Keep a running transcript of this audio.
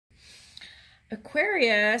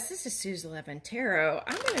Aquarius, this is Sue's 11 Tarot.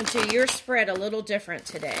 I'm going to do your spread a little different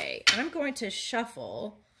today. I'm going to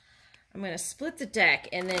shuffle. I'm going to split the deck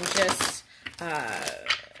and then just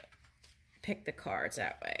pick the cards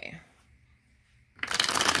that way.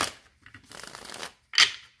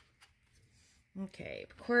 Okay,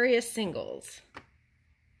 Aquarius Singles.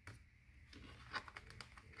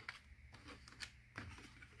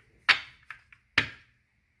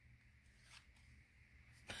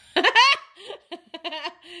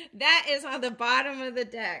 That is on the bottom of the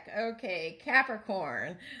deck. Okay,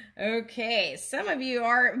 Capricorn. Okay, some of you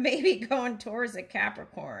are maybe going towards a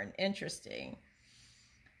Capricorn. Interesting.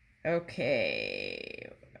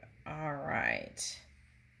 Okay, all right.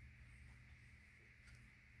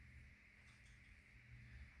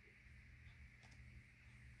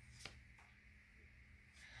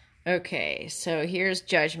 Okay, so here's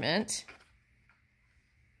Judgment.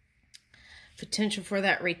 Potential for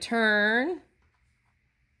that return.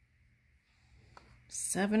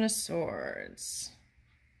 Seven of Swords.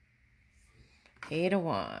 Eight of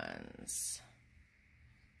Wands.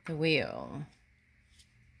 The Wheel.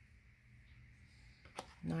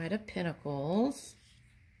 Knight of Pentacles.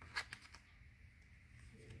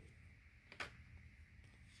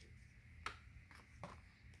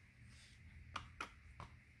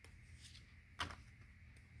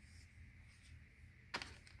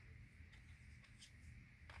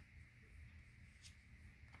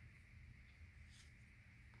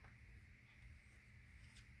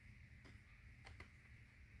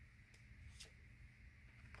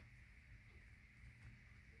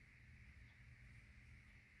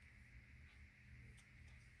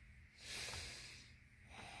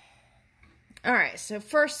 All right, so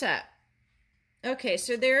first up. Okay,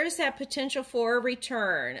 so there is that potential for a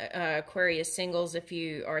return, Aquarius Singles, if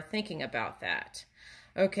you are thinking about that.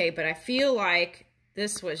 Okay, but I feel like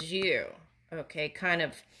this was you. Okay, kind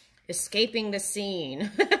of escaping the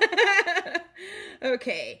scene.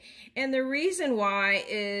 Okay, and the reason why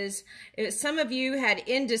is some of you had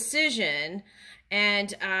indecision,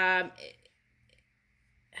 and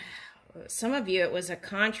some of you, it was a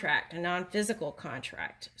contract, a non-physical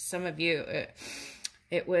contract. Some of you,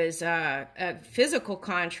 it was a physical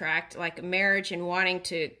contract, like a marriage, and wanting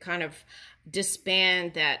to kind of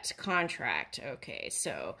disband that contract. Okay,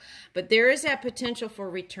 so, but there is that potential for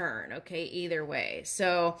return, okay, either way.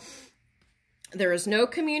 So there is no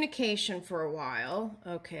communication for a while,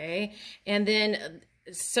 okay, and then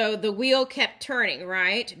so the wheel kept turning,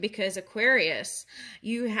 right? Because Aquarius,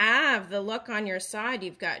 you have the luck on your side.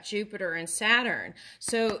 You've got Jupiter and Saturn.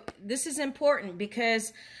 So this is important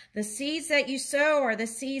because the seeds that you sow are the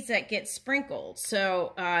seeds that get sprinkled.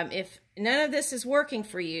 So if none of this is working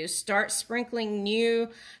for you, start sprinkling new,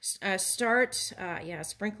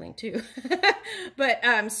 sprinkling too.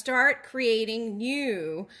 But start creating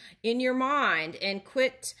new in your mind and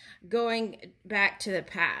quit going back to the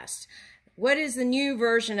past. What does the new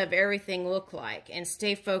version of everything look like? And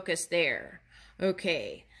stay focused there.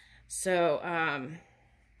 Okay, so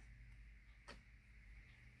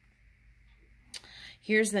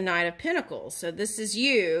here's the Knight of Pentacles. So this is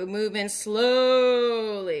you moving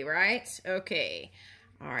slowly, right? Okay,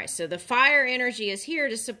 all right, so the fire energy is here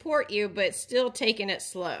to support you, but still taking it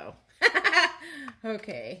slow.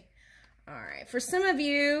 Okay. All right, for some of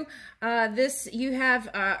you, you have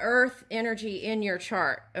earth energy in your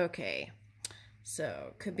chart. Okay.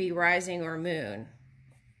 So, could be rising or moon.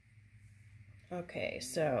 Okay,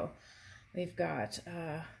 so we've got,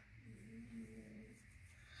 I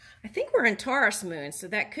think we're in Taurus moon, so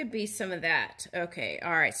that could be some of that. Okay,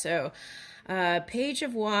 all right, so Page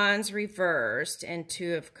of Wands reversed and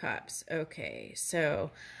Two of Cups. Okay,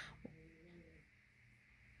 so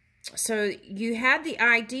you had the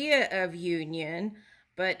idea of union,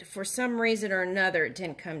 but for some reason or another, it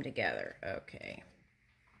didn't come together. Okay.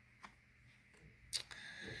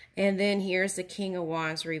 And then here's the King of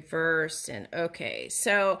Wands reversed. And okay,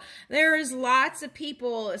 so there is lots of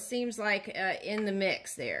people, it seems like, in the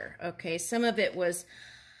mix there. Okay, some of it was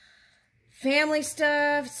family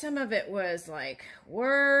stuff. Some of it was like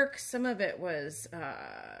work. Some of it was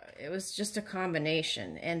just a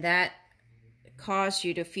combination. And that caused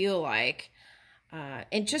you to feel like,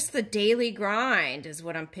 and just the daily grind is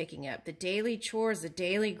what I'm picking up. The daily chores, the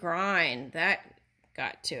daily grind, that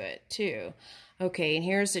got to it too. Okay, and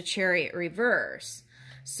here's the Chariot reverse.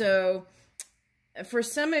 So for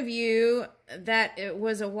some of you, that it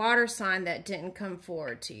was a water sign that didn't come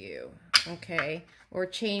forward to you, okay, or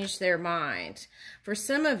changed their mind. For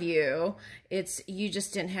some of you, it's you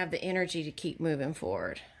just didn't have the energy to keep moving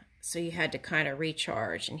forward. So you had to kind of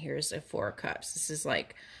recharge. And here's the Four of Cups. This is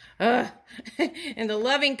like and the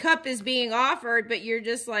loving cup is being offered, but you're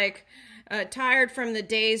just like tired from the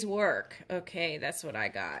day's work. Okay, that's what I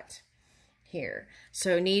got here.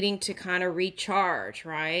 So needing to kind of recharge,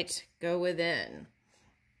 right? Go within.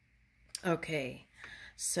 Okay,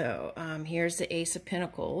 so here's the Ace of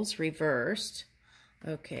Pentacles reversed.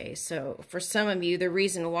 Okay, so for some of you, the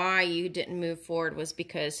reason why you didn't move forward was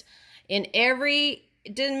because it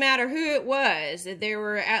didn't matter who it was, there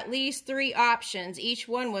were at least 3 options. Each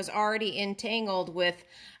one was already entangled with,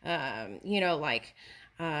 you know, like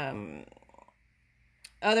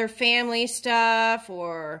other family stuff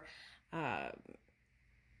or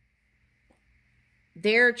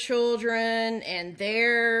their children and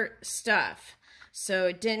their stuff. So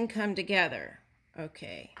it didn't come together.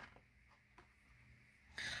 Okay.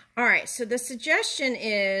 All right, so the suggestion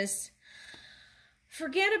is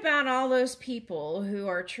forget about all those people who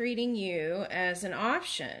are treating you as an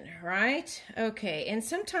option, right? Okay, and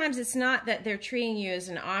sometimes it's not that they're treating you as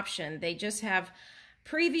an option. They just have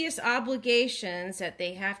previous obligations that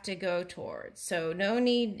they have to go towards. So no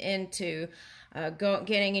need into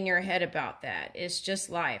getting in your head about that. It's just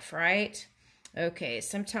life, right? Okay,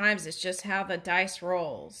 sometimes it's just how the dice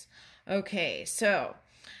rolls. Okay, so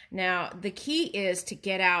now the key is to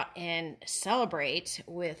get out and celebrate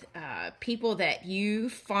with people that you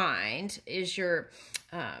find is your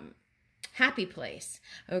happy place,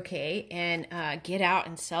 okay? And get out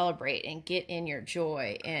and celebrate and get in your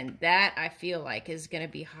joy. And that, I feel like, is going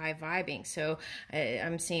to be high vibing. So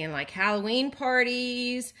I'm seeing like Halloween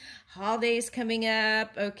parties, holidays coming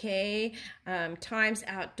up, okay? Times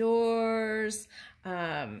outdoors.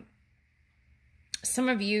 Some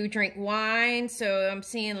of you drink wine, so I'm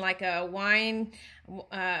seeing like a wine,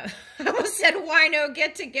 I almost said wino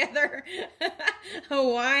get together, a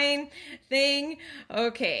wine thing.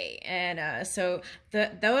 Okay, and so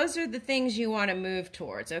those are the things you want to move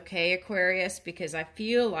towards, okay, Aquarius, because I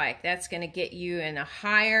feel like that's going to get you in a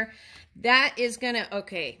higher, that is going to,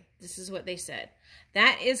 okay, this is what they said.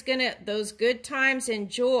 That is going to, those good times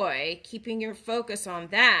and joy, keeping your focus on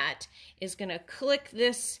that, is going to click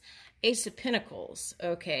this Ace of Pentacles,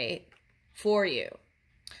 okay, for you.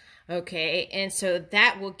 Okay, and so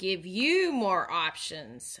that will give you more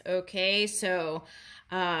options, okay? So,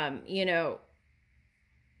 you know,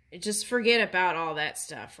 just forget about all that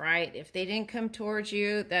stuff, right? If they didn't come towards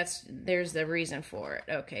you, there's the reason for it.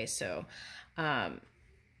 Okay, so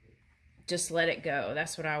just let it go.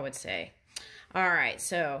 That's what I would say. All right,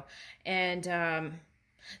 so, and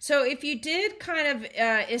so if you did kind of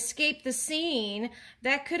escape the scene,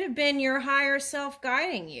 that could have been your higher self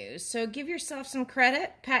guiding you. So give yourself some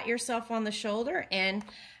credit, pat yourself on the shoulder, and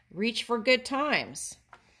reach for good times.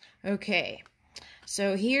 Okay,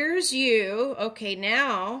 so here's you. Okay,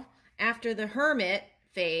 now after the hermit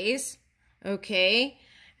phase, okay,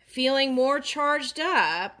 feeling more charged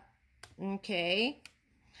up, okay.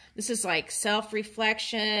 This is like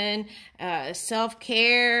self-reflection,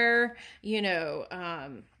 self-care, you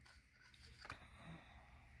know,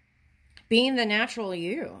 being the natural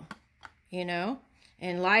you know,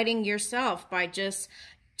 and lighting yourself by just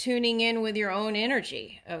tuning in with your own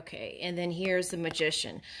energy. Okay, and then here's the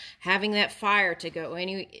Magician, having that fire to go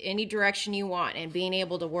any direction you want and being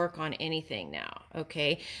able to work on anything now.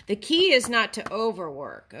 Okay, the key is not to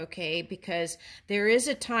overwork, okay, because there is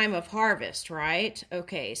a time of harvest, right?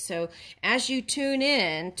 Okay, so as you tune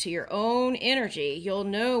in to your own energy, you'll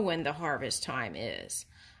know when the harvest time is.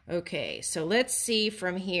 Okay, so let's see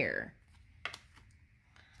from here.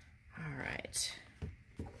 All right.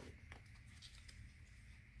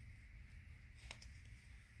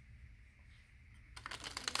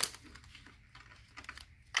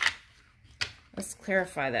 Let's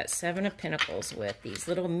clarify that Seven of Pentacles with these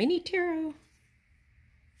little mini tarot.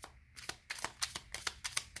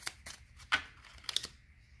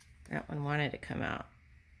 That one wanted to come out.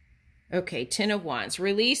 Okay, Ten of Wands.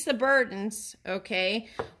 Release the burdens, okay?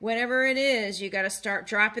 Whatever it is, you got to start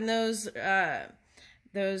dropping those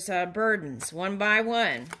burdens one by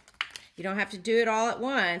one. You don't have to do it all at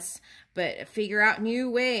once, but figure out new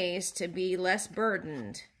ways to be less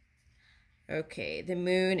burdened. Okay, the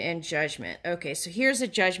Moon and Judgment. Okay, so here's a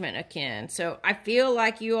Judgment again. So I feel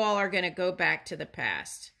like you all are going to go back to the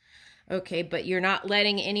past. Okay, but you're not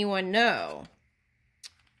letting anyone know.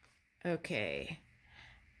 Okay,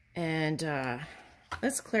 and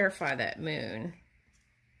let's clarify that Moon.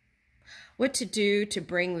 What to do to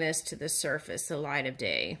bring this to the surface, the light of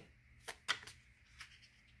day.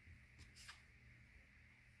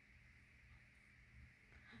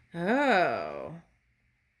 Oh.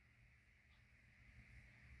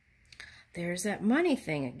 There's that money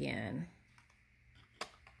thing again.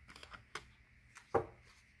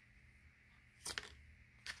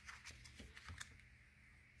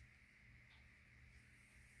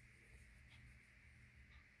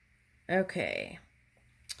 Okay.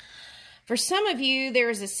 For some of you, there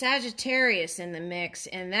is a Sagittarius in the mix,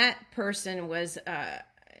 and that person was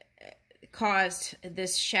caused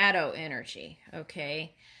this shadow energy.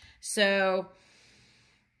 Okay, so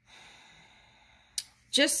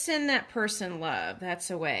just send that person love.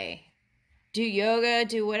 That's a way. Do yoga,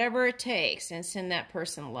 do whatever it takes, and send that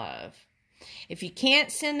person love. If you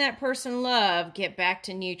can't send that person love, get back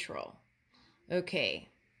to neutral. Okay.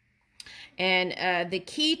 And the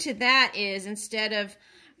key to that is, instead of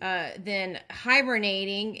then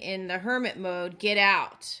hibernating in the hermit mode, get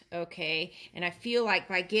out. Okay. And I feel like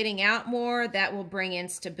by getting out more, that will bring in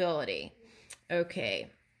stability. Okay.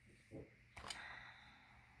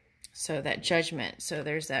 So that judgment. So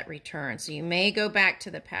there's that return. So you may go back to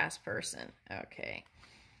the past person. Okay.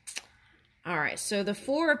 All right. So the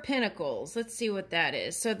Four of Pentacles. Let's see what that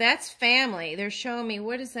is. So that's family. They're showing me,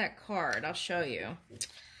 what is that card? I'll show you.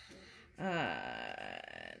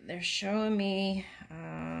 They're showing me,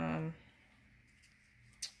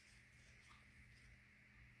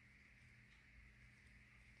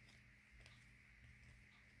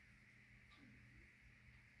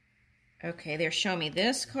 okay, they're showing me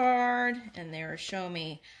this card, and they're showing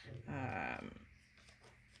me,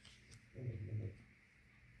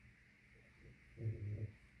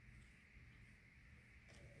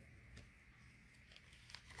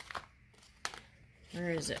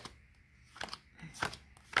 where is it?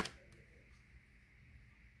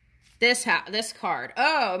 This card.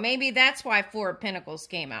 Oh, maybe that's why Four of Pentacles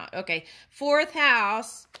came out. Okay, fourth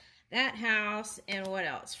house, that house, and what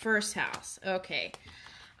else? First house. Okay.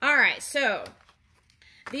 All right, so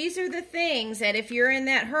these are the things that if you're in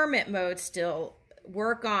that hermit mode still,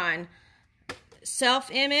 work on.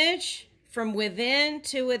 Self-image from within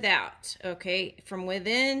to without. Okay, from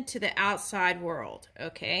within to the outside world.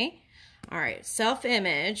 Okay. All right,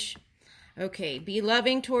 self-image. Okay, be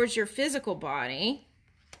loving towards your physical body.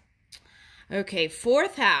 Okay,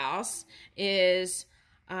 fourth house is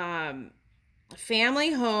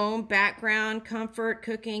family, home, background, comfort,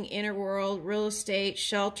 cooking, inner world, real estate,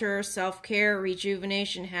 shelter, self-care,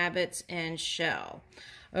 rejuvenation habits, and shell.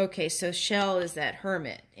 Okay, so shell is that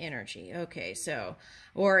hermit energy. Okay, so,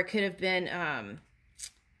 or it could have been,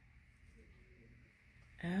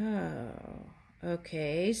 oh,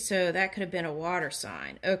 okay, so that could have been a water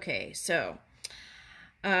sign. Okay, so,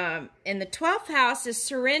 and the 12th house is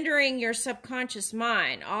surrendering your subconscious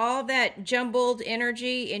mind. All that jumbled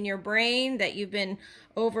energy in your brain that you've been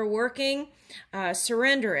overworking,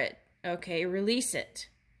 surrender it. Okay, release it.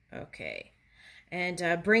 Okay,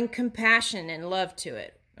 and bring compassion and love to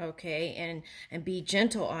it. Okay, and be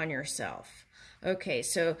gentle on yourself. Okay,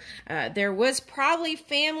 so there was probably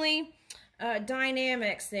family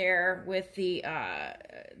dynamics there with the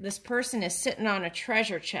this person is sitting on a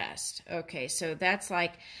treasure chest. Okay, so that's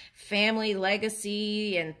like family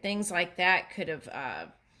legacy and things like that could have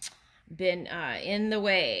been in the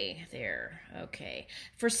way there. Okay,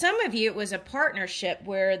 for some of you it was a partnership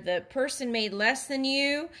where the person made less than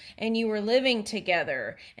you and you were living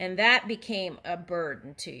together, and that became a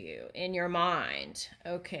burden to you in your mind.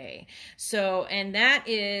 Okay, so, and that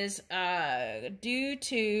is due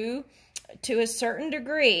to a certain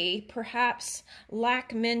degree, perhaps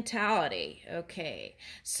lack mentality. Okay,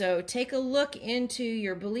 so take a look into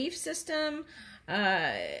your belief system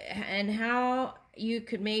and how you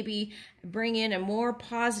could maybe bring in a more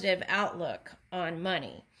positive outlook on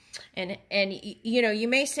money. And you know, you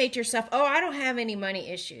may say to yourself, oh, I don't have any money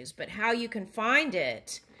issues, but how you can find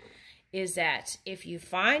it is that if you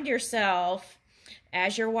find yourself,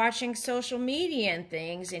 as you're watching social media and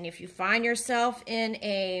things, and if you find yourself in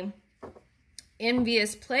a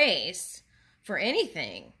envious place for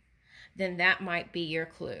anything, then that might be your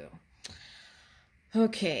clue.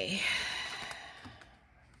 Okay.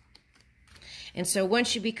 And so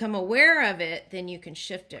once you become aware of it, then you can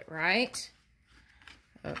shift it, right?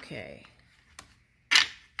 Okay.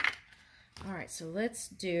 All right, so let's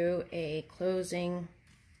do a closing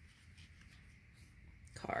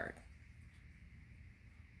card.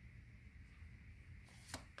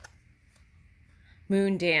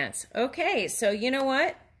 Moon dance. Okay, so you know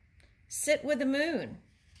what? Sit with the moon.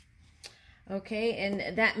 Okay,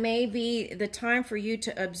 and that may be the time for you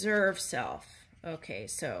to observe self. Okay,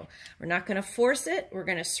 so we're not going to force it. We're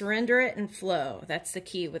going to surrender it and flow. That's the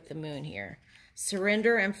key with the moon here.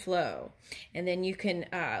 Surrender and flow. And then you can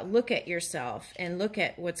look at yourself and look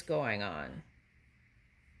at what's going on.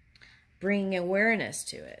 Bringing awareness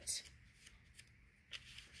to it.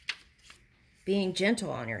 Being gentle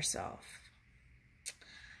on yourself.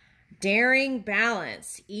 Daring,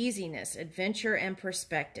 balance, easiness, adventure, and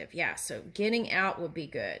perspective. Yeah, so getting out would be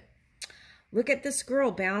good. Look at this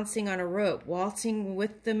girl balancing on a rope, waltzing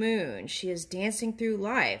with the moon. She is dancing through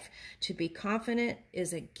life. To be confident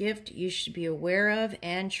is a gift you should be aware of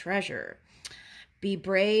and treasure. Be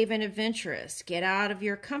brave and adventurous. Get out of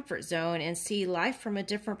your comfort zone and see life from a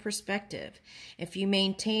different perspective. If you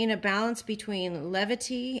maintain a balance between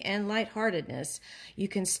levity and lightheartedness, you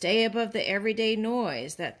can stay above the everyday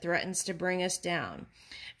noise that threatens to bring us down.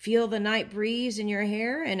 Feel the night breeze in your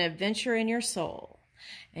hair and adventure in your soul.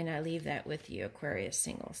 And I leave that with you, Aquarius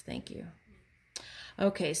Singles. Thank you.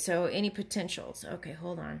 Okay, so any potentials? Okay,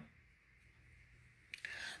 hold on.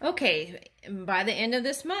 Okay, by the end of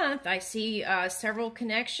this month, I see several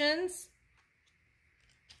connections.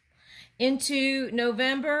 Into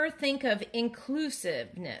November, think of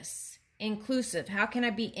inclusiveness. Inclusive. How can I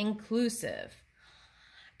be inclusive?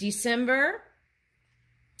 December,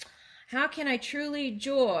 how can I truly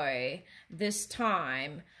enjoy this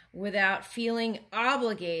time without feeling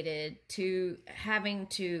obligated to having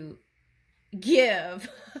to give?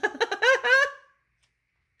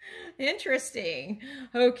 Interesting.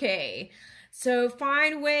 Okay. So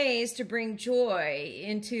find ways to bring joy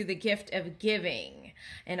into the gift of giving.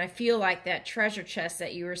 And I feel like that treasure chest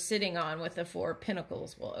that you were sitting on with the 4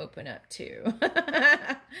 pentacles will open up too.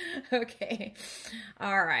 Okay.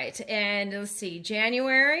 All right. And let's see,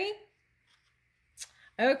 January.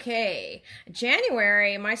 Okay,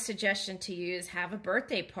 January, my suggestion to you is have a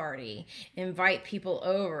birthday party. Invite people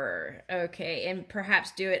over, okay, and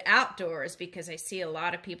perhaps do it outdoors because I see a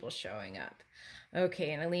lot of people showing up.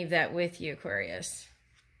 Okay, and I leave that with you, Aquarius.